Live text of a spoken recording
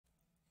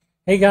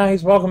Hey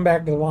guys, welcome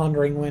back to the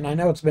Wandering Wind. I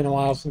know it's been a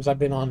while since I've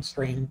been on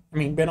stream.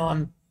 Been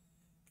on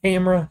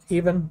camera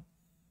even.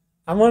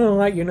 I want to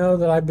let you know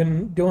that I've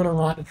been doing a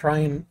lot to try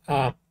and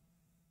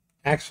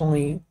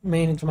actually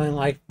manage my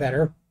life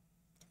better.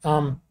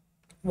 Um,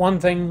 One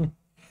thing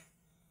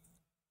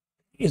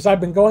is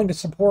I've been going to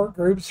support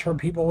groups for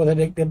people with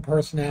addictive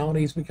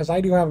personalities because I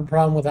do have a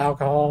problem with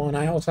alcohol and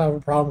I also have a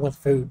problem with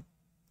food.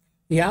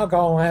 The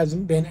alcohol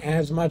hasn't been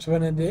as much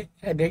of an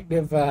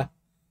addictive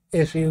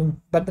issue,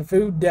 but the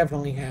food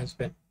definitely has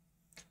been.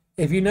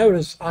 If you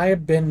notice, I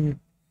have been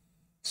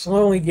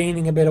slowly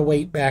gaining a bit of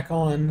weight back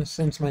on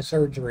since my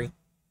surgery.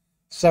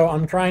 So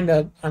I'm trying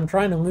to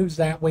lose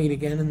that weight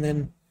again and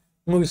then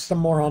lose some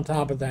more on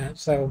top of that.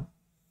 So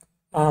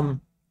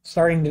um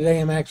starting today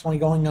I'm actually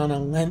going on a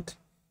Lent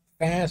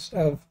fast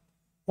of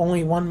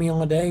only one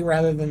meal a day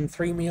rather than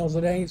 3 meals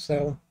a day.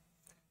 So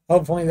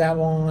hopefully that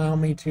will allow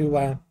me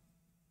to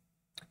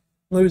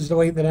lose the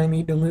weight that I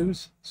need to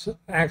lose. So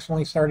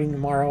actually starting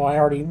tomorrow. I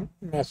already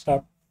messed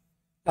up.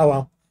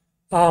 Oh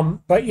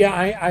well. But yeah,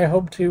 I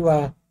hope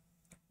to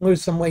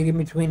lose some weight in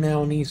between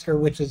now and Easter,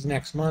 which is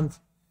next month.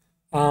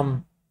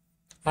 Um,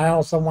 I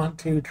also want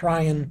to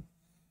try and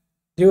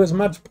do as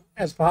much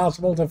as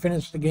possible to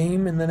finish the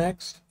game in the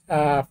next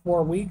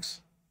 4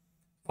 weeks.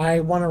 I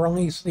want to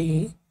release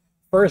the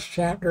first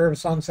chapter of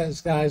Sunset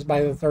Skies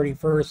by the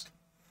 31st,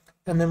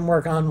 and then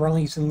work on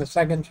releasing the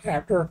second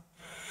chapter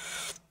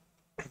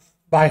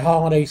by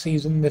holiday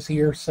season this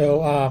year.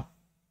 So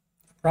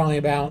probably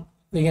about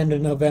the end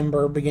of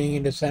November, beginning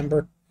of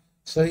December,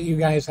 so that you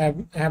guys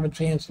have a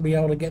chance to be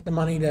able to get the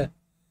money to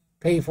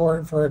pay for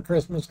it for a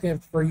Christmas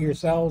gift for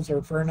yourselves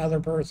or for another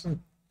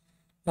person.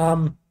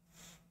 Um,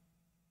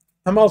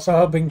 I'm also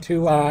hoping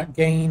to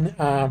gain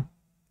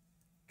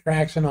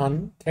traction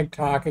on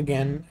TikTok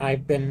again.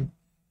 I've been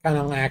kind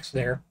of lax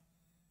there.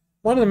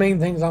 One of the main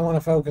things I want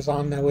to focus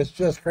on, though, is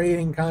just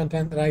creating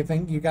content that I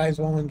think you guys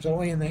will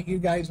enjoy and that you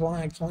guys will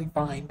actually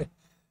find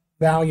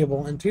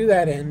valuable. And to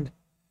that end,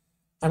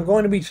 I'm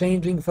going to be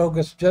changing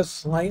focus just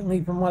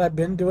slightly from what I've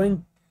been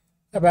doing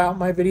about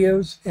my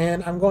videos,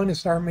 and I'm going to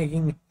start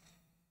making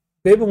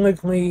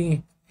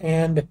biblically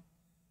and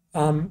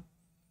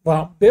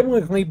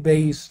biblically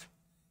based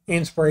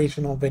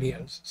inspirational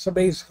videos. So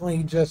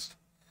basically, just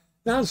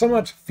not so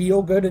much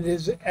feel good it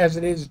is as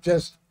it is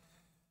just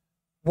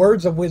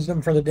words of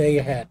wisdom for the day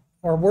ahead,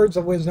 or words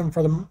of wisdom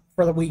for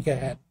the week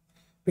ahead,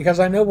 because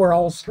I know we're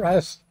all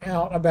stressed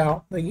out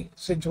about the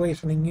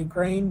situation in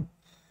Ukraine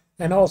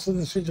and also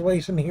the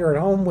situation here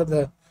at home with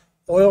the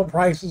oil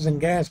prices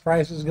and gas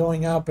prices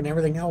going up and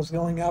everything else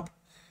going up.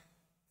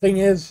 Thing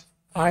is,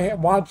 I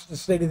watched the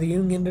State of the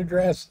Union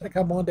address a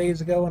couple of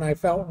days ago, and I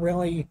felt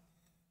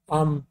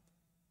um,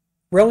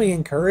 really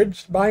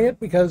encouraged by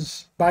it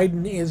because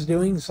Biden is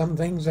doing some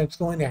things that's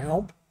going to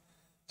help.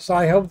 So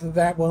I hope that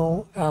that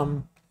will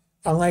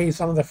allay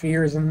some of the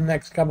fears in the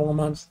next couple of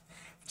months.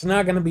 It's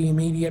not going to be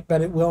immediate,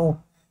 but it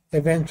will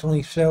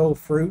eventually show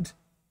fruit.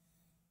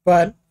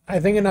 But I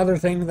think another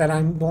thing that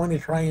I'm going to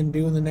try and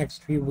do in the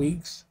next few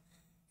weeks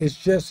is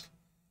just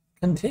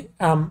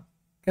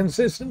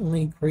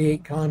consistently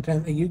create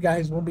content that you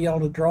guys will be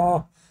able to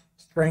draw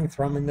strength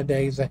from in the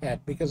days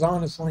ahead. Because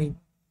honestly,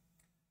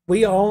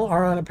 we all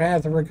are on a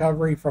path of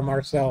recovery from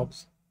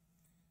ourselves.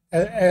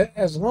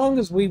 As long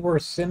as we were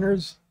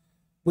sinners,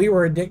 we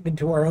were addicted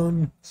to our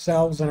own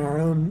selves and our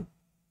own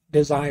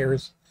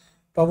desires.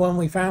 But when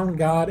we found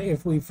God,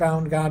 if we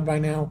found God by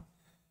now,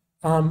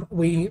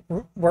 we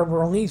were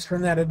released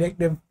from that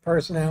addictive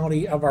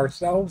personality of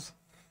ourselves,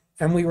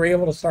 and we were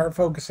able to start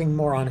focusing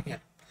more on Him.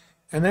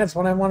 And that's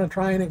what I want to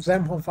try and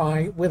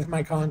exemplify with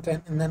my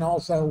content, and then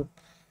also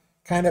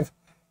kind of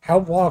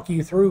help walk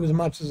you through as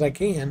much as I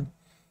can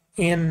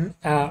in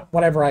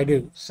whatever I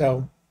do.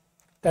 So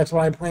that's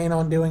what I plan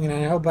on doing, and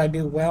I hope I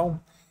do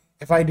well.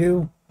 If I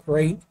do,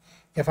 great.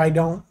 If I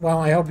don't, well,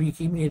 I hope you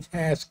keep me to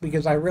task,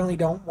 because I really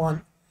don't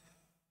want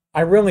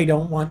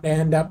to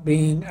end up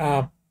being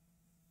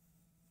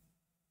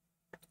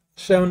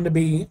shown to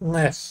be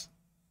less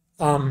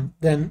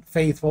than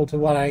faithful to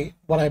what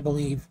I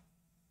believe.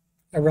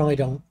 I really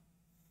don't.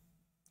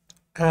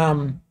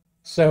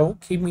 So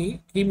keep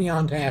me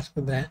on task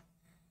with that.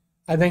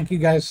 I thank you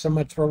guys so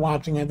much for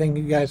watching. I thank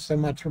you guys so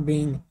much for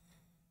being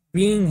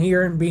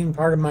here and being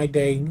part of my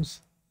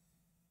days.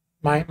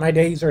 My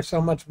days are so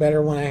much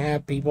better when I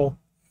have people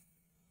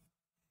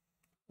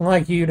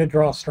like you to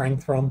draw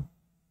strength from.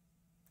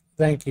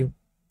 Thank you.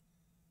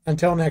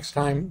 Until next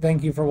time,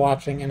 thank you for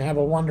watching and have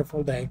a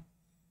wonderful day.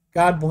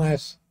 God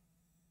bless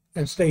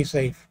and stay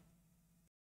safe.